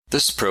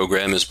This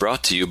program is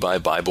brought to you by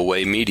Bible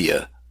Way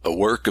Media, a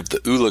work of the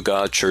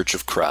Ulaga Church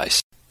of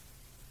Christ.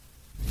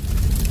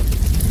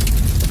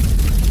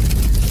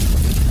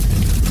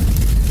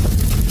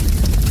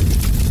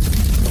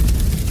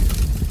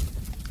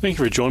 Thank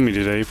you for joining me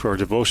today for our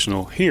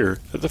devotional here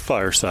at the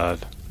Fireside.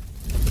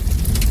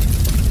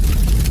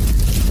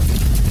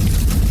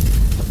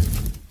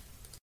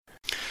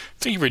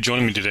 Thank you for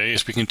joining me today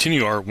as we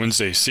continue our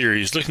Wednesday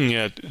series looking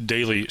at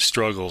daily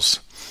struggles.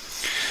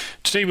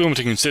 Today we want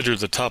to consider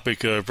the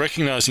topic of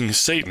recognizing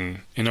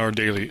Satan in our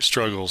daily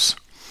struggles.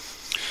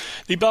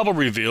 The Bible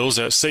reveals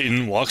that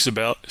Satan walks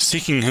about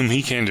seeking whom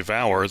he can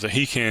devour, that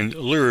he can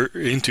lure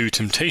into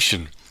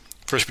temptation.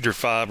 1 Peter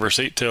 5 verse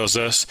 8 tells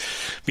us,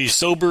 "Be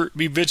sober,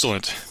 be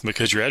vigilant,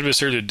 because your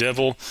adversary the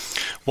devil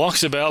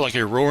walks about like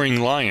a roaring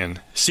lion,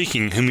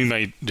 seeking whom he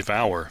may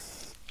devour."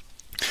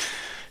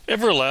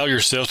 Ever allow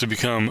yourself to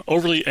become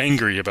overly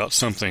angry about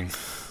something?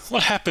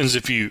 What happens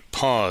if you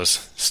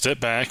pause, step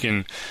back,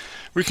 and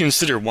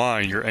reconsider why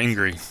you're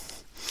angry?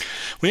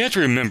 We have to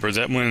remember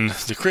that when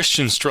the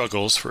Christian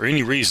struggles for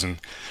any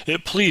reason,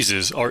 it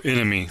pleases our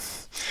enemy.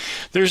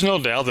 There's no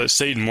doubt that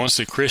Satan wants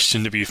the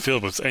Christian to be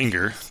filled with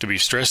anger, to be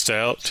stressed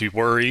out, to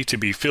worry, to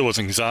be filled with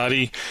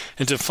anxiety,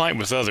 and to fight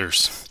with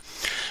others.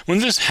 When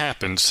this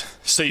happens,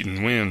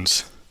 Satan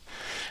wins.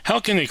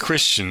 How can a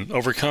Christian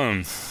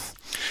overcome?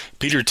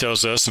 Peter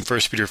tells us in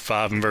 1 Peter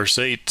 5 and verse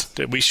 8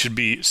 that we should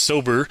be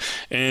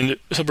sober-minded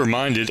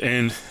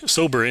and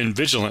sober and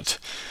vigilant.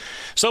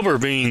 Sober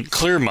being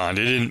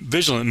clear-minded and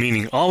vigilant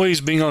meaning always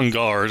being on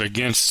guard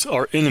against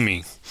our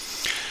enemy.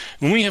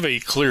 When we have a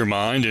clear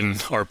mind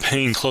and are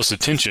paying close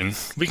attention,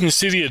 we can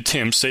see the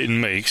attempts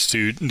Satan makes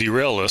to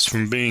derail us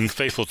from being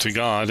faithful to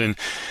God and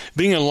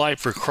being a light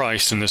for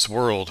Christ in this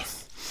world.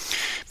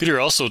 Peter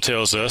also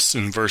tells us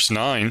in verse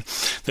 9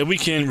 that we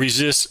can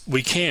resist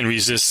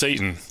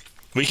Satan.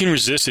 We can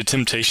resist the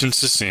temptations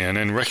to sin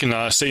and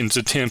recognize Satan's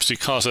attempts to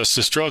cause us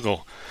to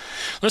struggle.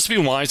 Let's be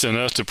wise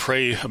enough to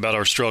pray about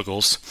our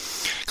struggles,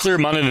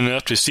 clear-minded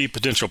enough to see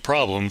potential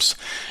problems,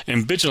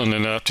 and vigilant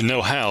enough to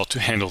know how to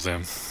handle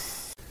them.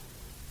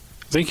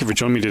 Thank you for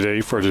joining me today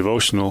for a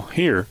devotional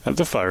here at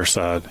the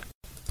Fireside.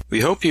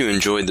 We hope you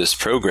enjoyed this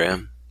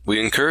program.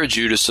 We encourage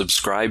you to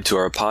subscribe to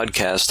our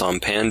podcast on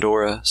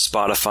Pandora,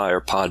 Spotify,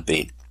 or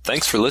Podbean.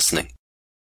 Thanks for listening.